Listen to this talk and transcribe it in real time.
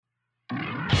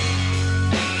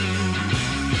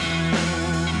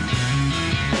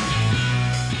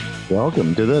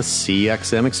Welcome to the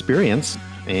CXM Experience,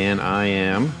 and I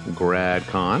am Grad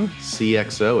Khan,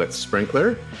 CXO at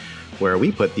Sprinkler, where we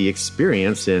put the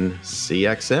experience in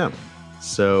CXM.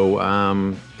 So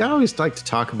I always like to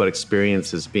talk about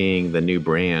experience as being the new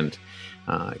brand.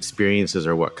 Experiences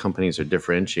are what companies are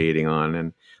differentiating on,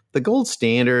 and the gold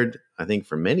standard, I think,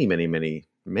 for many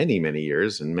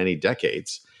years and many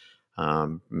decades,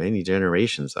 many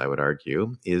generations, I would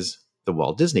argue, is the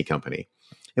Walt Disney Company.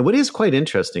 And what is quite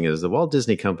interesting is the Walt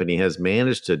Disney Company has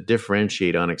managed to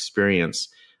differentiate on experience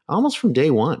almost from day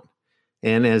one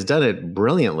and has done it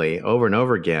brilliantly over and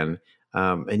over again,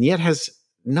 and yet has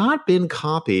not been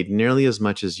copied nearly as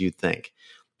much as you'd think.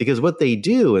 Because what they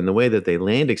do and the way that they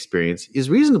land experience is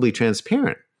reasonably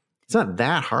transparent. It's not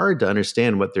that hard to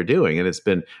understand what they're doing, and it's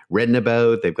been written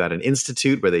about. They've got an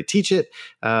institute where they teach it.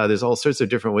 There's all sorts of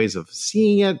different ways of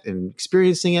seeing it and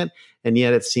experiencing it, and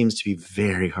yet it seems to be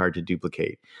very hard to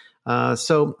duplicate.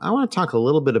 So I want to talk a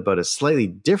little bit about a slightly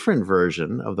different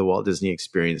version of the Walt Disney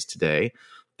experience today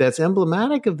that's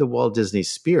emblematic of the Walt Disney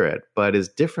spirit, but is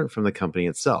different from the company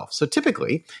itself. So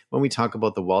typically, when we talk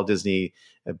about the Walt Disney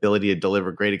ability to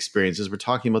deliver great experiences, we're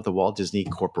talking about the Walt Disney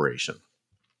Corporation.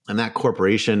 And that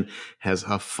corporation has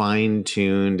a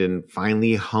fine-tuned and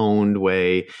finely honed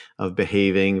way of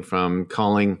behaving, from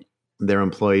calling their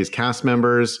employees cast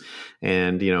members,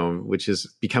 and which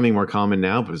is becoming more common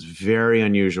now, but was very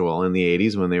unusual in the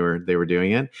 80s when they were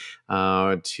doing it,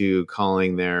 to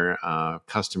calling their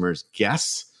customers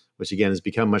guests, which again has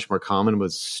become much more common,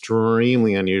 was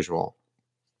extremely unusual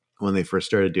when they first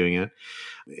started doing it.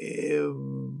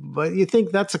 But you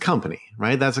think that's a company,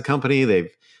 right? That's a company.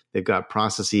 They've got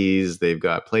processes, they've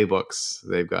got playbooks,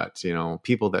 they've got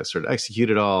people that sort of execute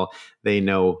it all. They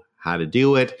know how to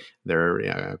do it. They're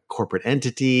a corporate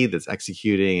entity that's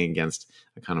executing against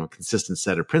a kind of a consistent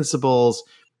set of principles.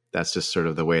 That's just sort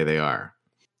of the way they are.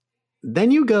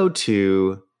 Then you go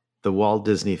to the Walt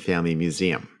Disney Family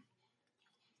Museum.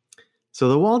 So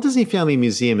the Walt Disney Family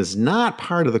Museum is not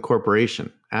part of the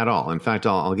corporation at all. In fact,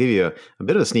 I'll give you a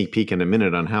bit of a sneak peek in a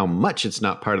minute on how much it's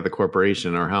not part of the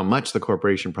corporation, or how much the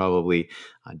corporation probably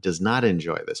does not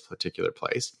enjoy this particular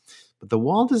place. But the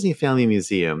Walt Disney Family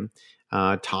Museum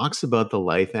talks about the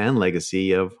life and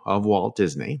legacy of Walt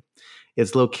Disney.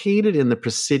 It's located in the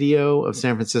Presidio of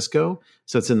San Francisco.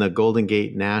 So it's in the Golden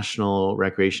Gate National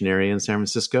Recreation Area in San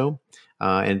Francisco,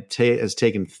 and has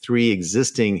taken three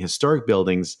existing historic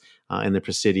buildings in the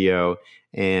Presidio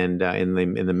and in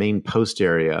the main post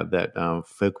area that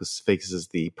faces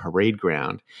the parade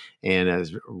ground, and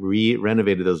has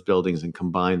renovated those buildings and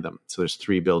combined them. So there's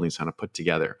three buildings kind of put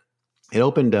together. It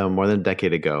opened more than a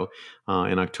decade ago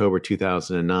in October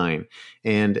 2009.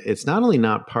 And it's not only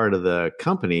not part of the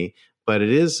company, but it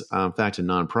is, in fact, a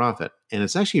nonprofit. And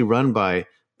it's actually run by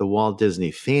the Walt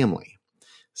Disney family.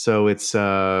 So it's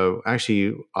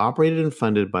actually operated and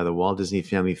funded by the Walt Disney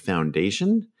Family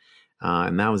Foundation.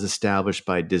 And that was established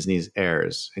by Disney's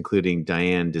heirs, including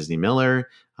Diane Disney Miller,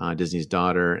 Disney's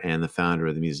daughter, and the founder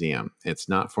of the museum. It's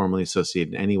not formally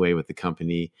associated in any way with the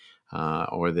company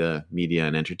or the media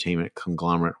and entertainment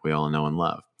conglomerate we all know and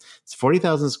love. It's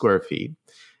 40,000 square feet,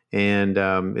 and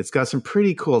it's got some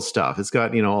pretty cool stuff. It's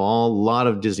got, a lot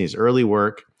of Disney's early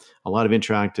work, a lot of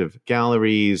interactive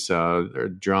galleries,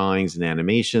 drawings and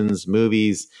animations,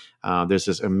 movies. There's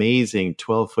this amazing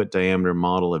 12-foot diameter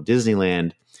model of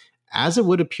Disneyland as it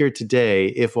would appear today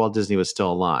if Walt Disney was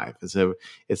still alive. So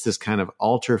it's this kind of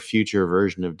alter-future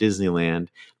version of Disneyland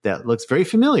that looks very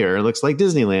familiar. It looks like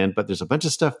Disneyland, but there's a bunch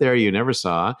of stuff there you never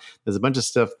saw. There's a bunch of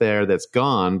stuff there that's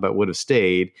gone but would have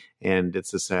stayed, and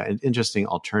it's this an interesting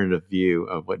alternative view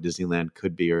of what Disneyland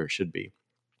could be or should be.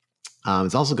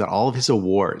 It's also got all of his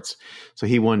awards. So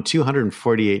he won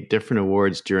 248 different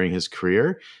awards during his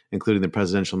career, including the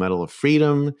Presidential Medal of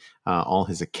Freedom, all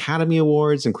his Academy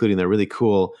Awards, including the really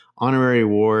cool honorary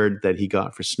award that he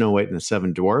got for Snow White and the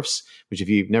Seven Dwarfs, which if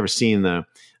you've never seen,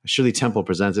 Shirley Temple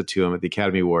presents it to him at the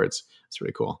Academy Awards. It's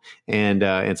really cool. And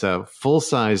it's a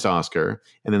full-sized Oscar.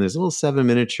 And then there's little 7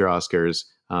 miniature Oscars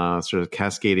sort of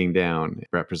cascading down,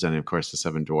 representing, of course, the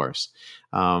Seven Dwarfs.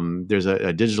 There's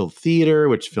a digital theater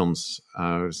which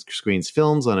screens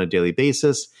films on a daily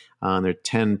basis. And there are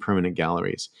 10 permanent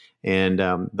galleries. And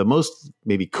the most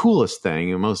maybe coolest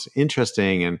thing and most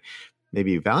interesting and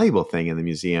maybe valuable thing in the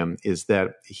museum is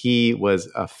that he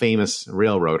was a famous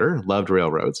railroader, loved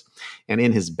railroads. And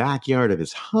in his backyard of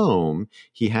his home,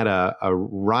 he had a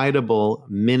rideable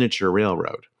miniature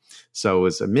railroad. So it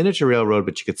was a miniature railroad,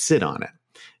 but you could sit on it.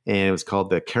 And it was called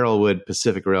the Carrollwood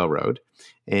Pacific Railroad.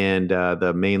 And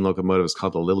the main locomotive is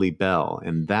called the Lily Bell.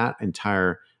 And that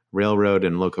entire railroad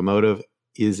and locomotive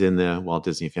is in the Walt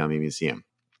Disney Family Museum.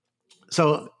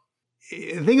 So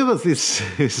the thing about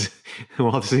this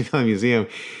Walt Disney Family Museum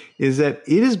is that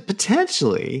it is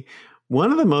potentially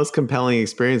one of the most compelling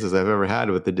experiences I've ever had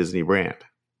with the Disney brand.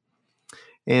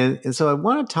 And so I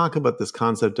want to talk about this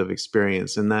concept of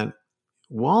experience, and that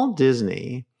Walt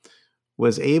Disney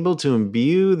was able to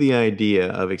imbue the idea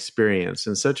of experience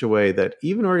in such a way that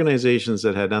even organizations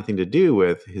that had nothing to do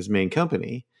with his main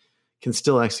company can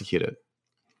still execute it.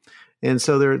 And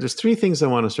so there's three things I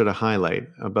want to sort of highlight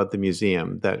about the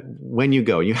museum that when you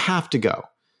go, you have to go.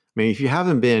 I mean, if you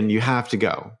haven't been, you have to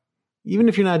go. Even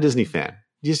if you're not a Disney fan,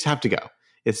 you just have to go.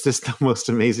 It's just the most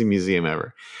amazing museum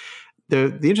ever.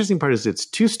 The interesting part is it's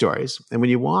 2 stories. And when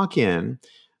you walk in,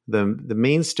 the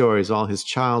main story is all his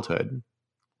childhood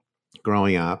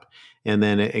growing up. And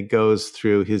then it goes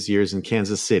through his years in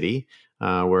Kansas City,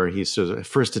 where he sort of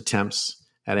first attempts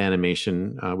at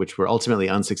animation, which were ultimately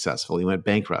unsuccessful. He went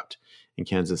bankrupt in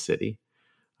Kansas City.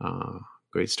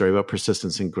 Great story about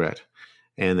persistence and grit.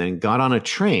 And then got on a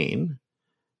train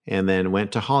and then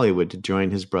went to Hollywood to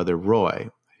join his brother Roy,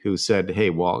 who said, "Hey,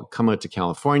 Walt, come out to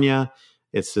California.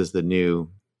 It's the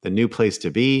new place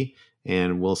to be,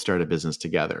 and we'll start a business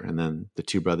together." And then the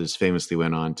 2 brothers famously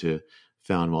went on to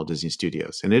found Walt Disney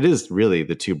Studios. And it is really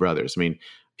the 2 brothers. I mean,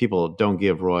 people don't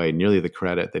give Roy nearly the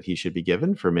credit that he should be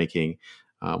given for making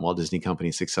Walt Disney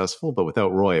Company successful, but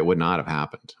without Roy, it would not have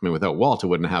happened. I mean, without Walt, it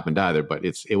wouldn't have happened either, but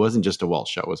it wasn't just a Walt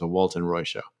show. It was a Walt and Roy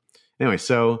show. Anyway,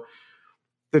 so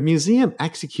the museum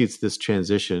executes this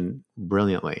transition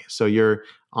brilliantly. So you're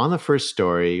on the first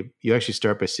story. You actually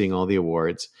start by seeing all the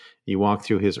awards. You walk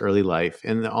through his early life,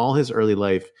 and all his early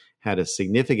life had a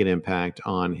significant impact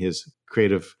on his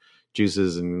creative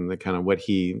juices and the kind of what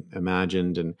he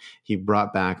imagined. And he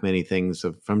brought back many things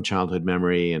from childhood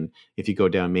memory. And if you go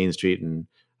down Main Street in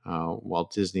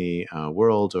Walt Disney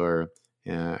World or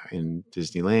in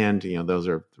Disneyland, those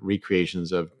are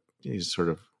recreations of these sort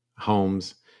of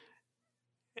homes.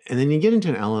 And then you get into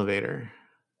an elevator.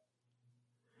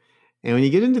 And when you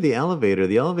get into the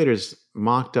elevator's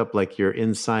mocked up like you're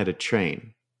inside a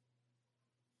train.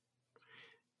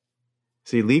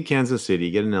 So you leave Kansas City,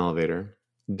 you get an elevator,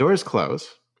 doors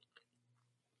close,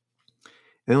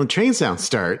 and then the train sounds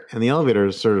start, and the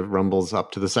elevator sort of rumbles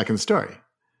up to the second story.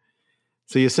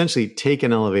 So you essentially take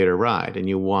an elevator ride, and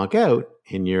you walk out,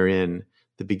 and you're in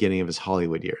the beginning of his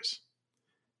Hollywood years.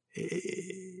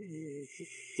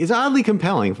 It's oddly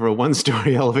compelling for a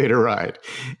 1-story elevator ride.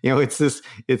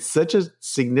 It's such a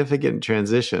significant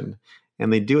transition,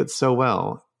 and they do it so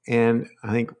well. And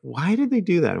I think, why did they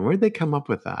do that? Where did they come up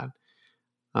with that?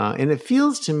 And it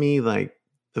feels to me like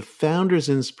the founder's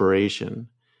inspiration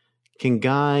can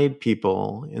guide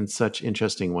people in such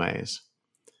interesting ways.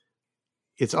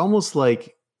 It's almost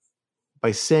like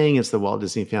by saying it's the Walt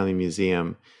Disney Family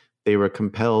Museum, they were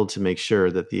compelled to make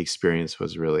sure that the experience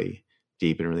was really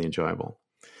deep and really enjoyable.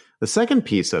 The second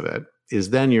piece of it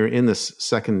is then you're in this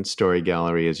 2nd-story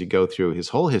gallery as you go through his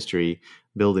whole history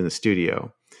building the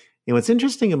studio. And what's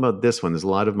interesting about this one, there's a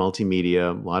lot of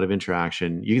multimedia, a lot of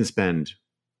interaction. You can spend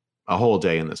a whole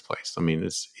day in this place. I mean,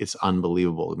 it's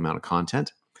unbelievable amount of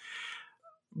content.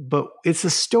 But it's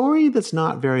a story that's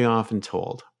not very often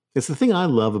told. It's the thing I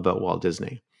love about Walt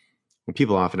Disney. When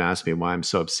people often ask me why I'm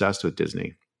so obsessed with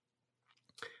Disney.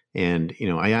 And,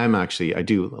 I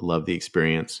do love the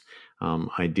experience.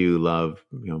 I do love,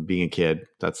 being a kid.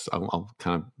 I'll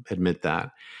kind of admit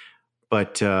that.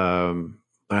 But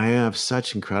I have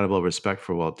such incredible respect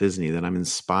for Walt Disney that I'm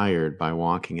inspired by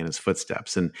walking in his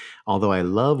footsteps. And although I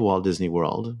love Walt Disney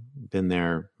World, been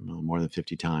there more than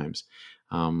 50 times,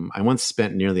 I once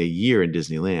spent nearly a year in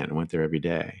Disneyland and went there every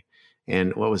day.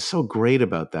 And what was so great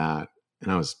about that,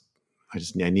 and I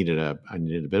needed a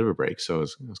bit of a break. So it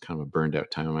was kind of a burned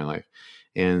out time in my life.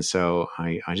 And so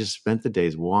I just spent the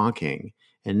days walking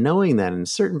and knowing that in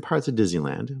certain parts of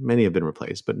Disneyland, many have been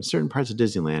replaced, but in certain parts of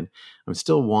Disneyland, I'm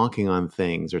still walking on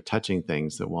things or touching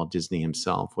things that Walt Disney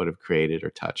himself would have created or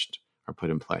touched or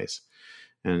put in place.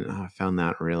 And I found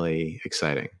that really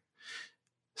exciting.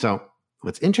 So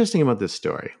what's interesting about this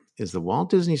story is the Walt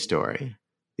Disney story,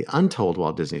 the untold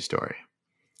Walt Disney story,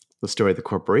 the story the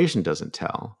corporation doesn't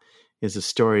tell, is a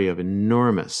story of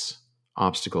enormous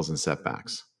obstacles and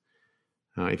setbacks.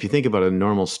 If you think about a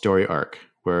normal story arc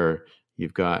where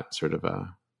you've got sort of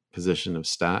a position of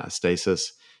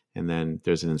stasis, and then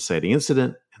there's an inciting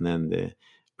incident, and then the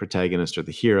protagonist or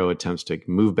the hero attempts to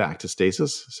move back to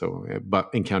stasis, but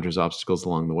encounters obstacles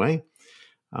along the way.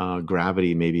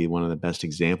 Gravity may be one of the best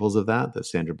examples of that. The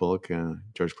Sandra Bullock,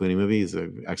 George Clooney movie is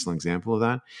an excellent example of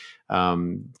that.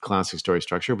 Classic story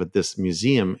structure, but this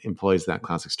museum employs that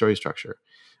classic story structure,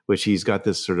 which he's got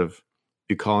this sort of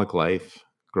bucolic life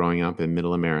growing up in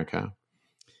middle America.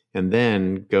 and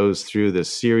then goes through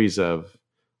this series of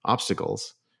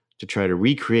obstacles to try to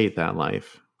recreate that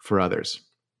life for others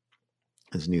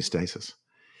as new stasis.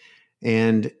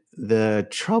 And the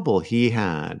trouble he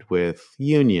had with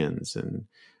unions and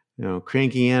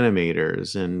cranky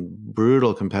animators and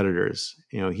brutal competitors.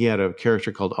 He had a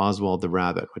character called Oswald the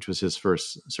Rabbit, which was his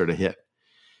first sort of hit.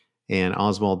 And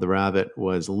Oswald the Rabbit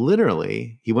was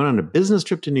literally, he went on a business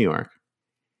trip to New York.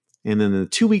 And then in the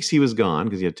 2 weeks he was gone,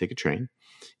 because he had to take a train.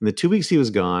 In the 2 weeks he was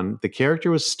gone, the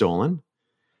character was stolen.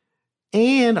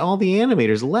 And all the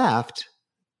animators left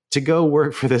to go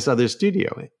work for this other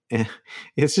studio.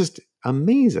 It's just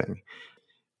amazing.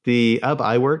 The Ub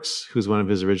Iwerks, who's one of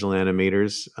his original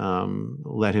animators,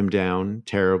 let him down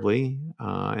terribly,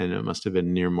 and it must have been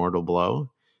a near mortal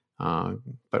blow.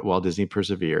 But Walt Disney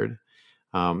persevered.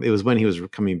 It was when he was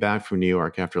coming back from New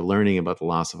York after learning about the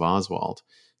loss of Oswald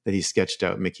that he sketched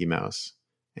out Mickey Mouse,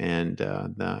 and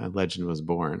the legend was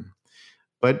born.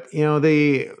 But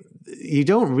you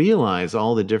don't realize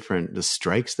all the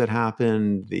strikes that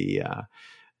happened, the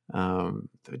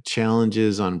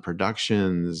challenges on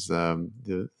productions,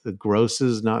 the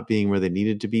grosses not being where they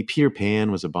needed to be. Peter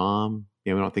Pan was a bomb.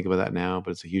 We don't think about that now,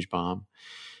 but it's a huge bomb.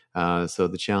 So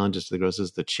the challenges to the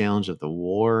grosses, the challenge of the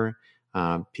war.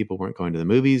 People weren't going to the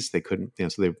movies. They couldn't,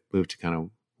 so they moved to kind of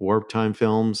wartime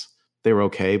films. They were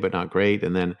okay, but not great.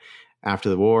 And then after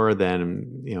the war,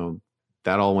 then,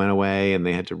 that all went away and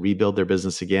they had to rebuild their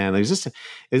business again. It was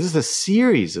just a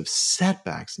series of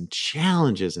setbacks and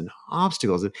challenges and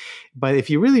obstacles. But if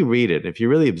you really read it, if you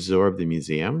really absorb the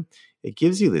museum, it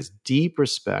gives you this deep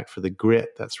respect for the grit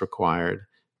that's required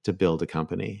to build a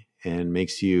company and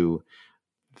makes you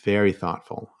very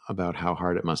thoughtful about how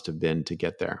hard it must have been to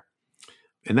get there.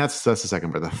 And that's the second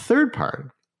part. The third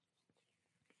part,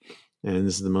 and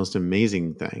this is the most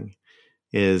amazing thing,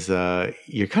 is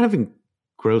you're kind of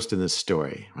engrossed in this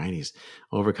story, right? He's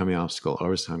overcoming obstacle.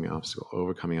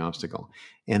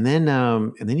 And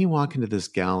then you walk into this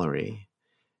gallery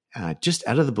just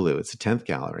out of the blue. It's the 10th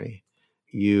gallery.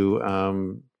 You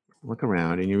look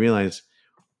around and you realize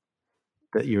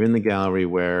that you're in the gallery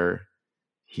where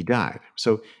he died.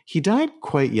 So he died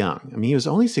quite young. I mean, he was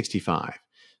only 65.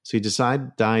 So he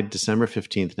died December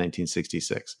 15th,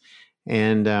 1966.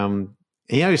 And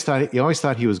he always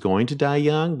thought he was going to die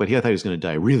young, but he thought he was going to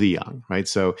die really young, right?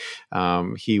 So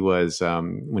he was,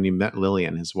 when he met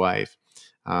Lillian, his wife,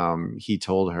 he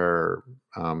told her,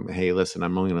 hey, listen,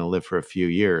 I'm only going to live for a few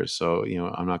years. So,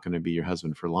 I'm not going to be your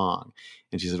husband for long.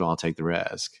 And she said, well, I'll take the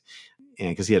risk. And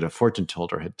because he had a fortune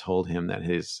teller had told him that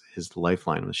his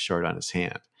lifeline was short on his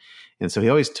hand. And so he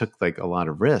always took like a lot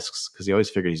of risks because he always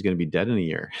figured he's going to be dead in a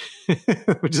year,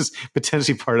 which is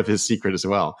potentially part of his secret as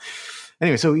well.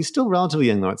 Anyway, so he's still relatively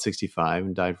young though at 65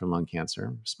 and died from lung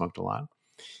cancer, smoked a lot.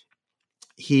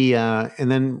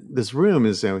 And then this room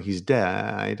is, he's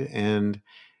died, and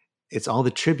it's all the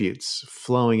tributes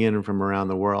flowing in from around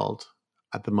the world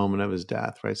at the moment of his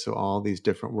death, right? So all these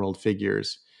different world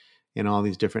figures and all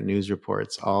these different news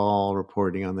reports, all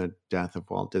reporting on the death of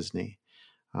Walt Disney.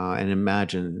 And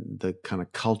imagine the kind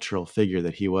of cultural figure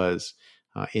that he was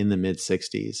in the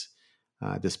mid-60s.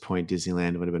 At this point,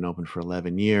 Disneyland would have been open for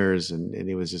 11 years, and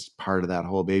he was just part of that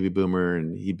whole baby boomer.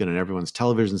 And he'd been on everyone's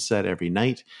television set every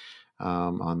night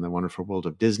on The Wonderful World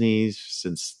of Disney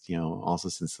since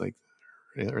like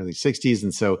early 60s.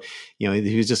 And so,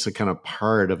 he was just a kind of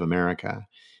part of America.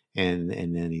 And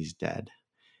then he's dead.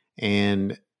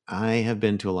 And I have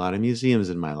been to a lot of museums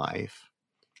in my life.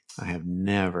 I have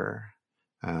never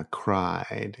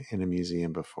cried in a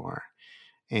museum before.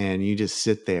 And you just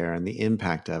sit there and the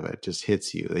impact of it just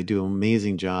hits you. They do an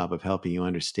amazing job of helping you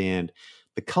understand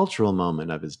the cultural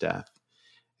moment of his death.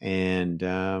 And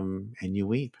you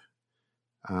weep.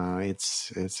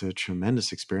 It's a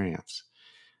tremendous experience.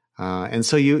 And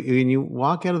so when you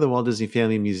walk out of the Walt Disney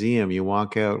Family Museum, you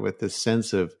walk out with this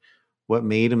sense of what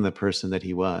made him the person that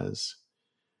he was,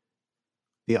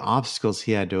 the obstacles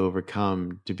he had to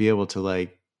overcome to be able to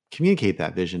communicate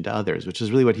that vision to others, which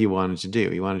is really what he wanted to do.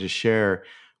 He wanted to share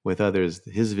with others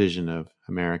his vision of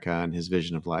America and his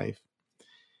vision of life.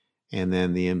 And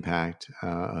then the impact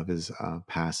of his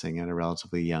passing at a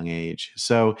relatively young age.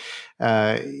 So,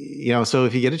 so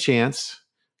if you get a chance,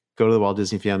 go to the Walt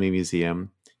Disney Family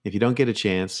Museum. If you don't get a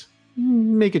chance,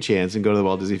 make a chance and go to the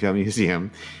Walt Disney Family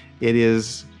Museum. It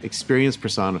is experience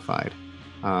personified.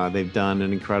 They've done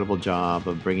an incredible job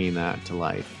of bringing that to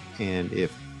life. And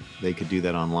if they could do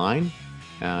that online,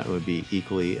 it would be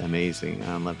equally amazing.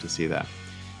 I'd love to see that.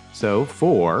 So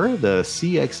for the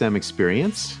CXM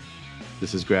experience,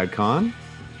 this is Grad Con,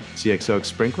 CXO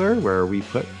Sprinkler, where we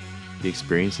put the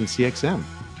experience in CXM.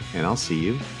 And I'll see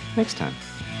you next time.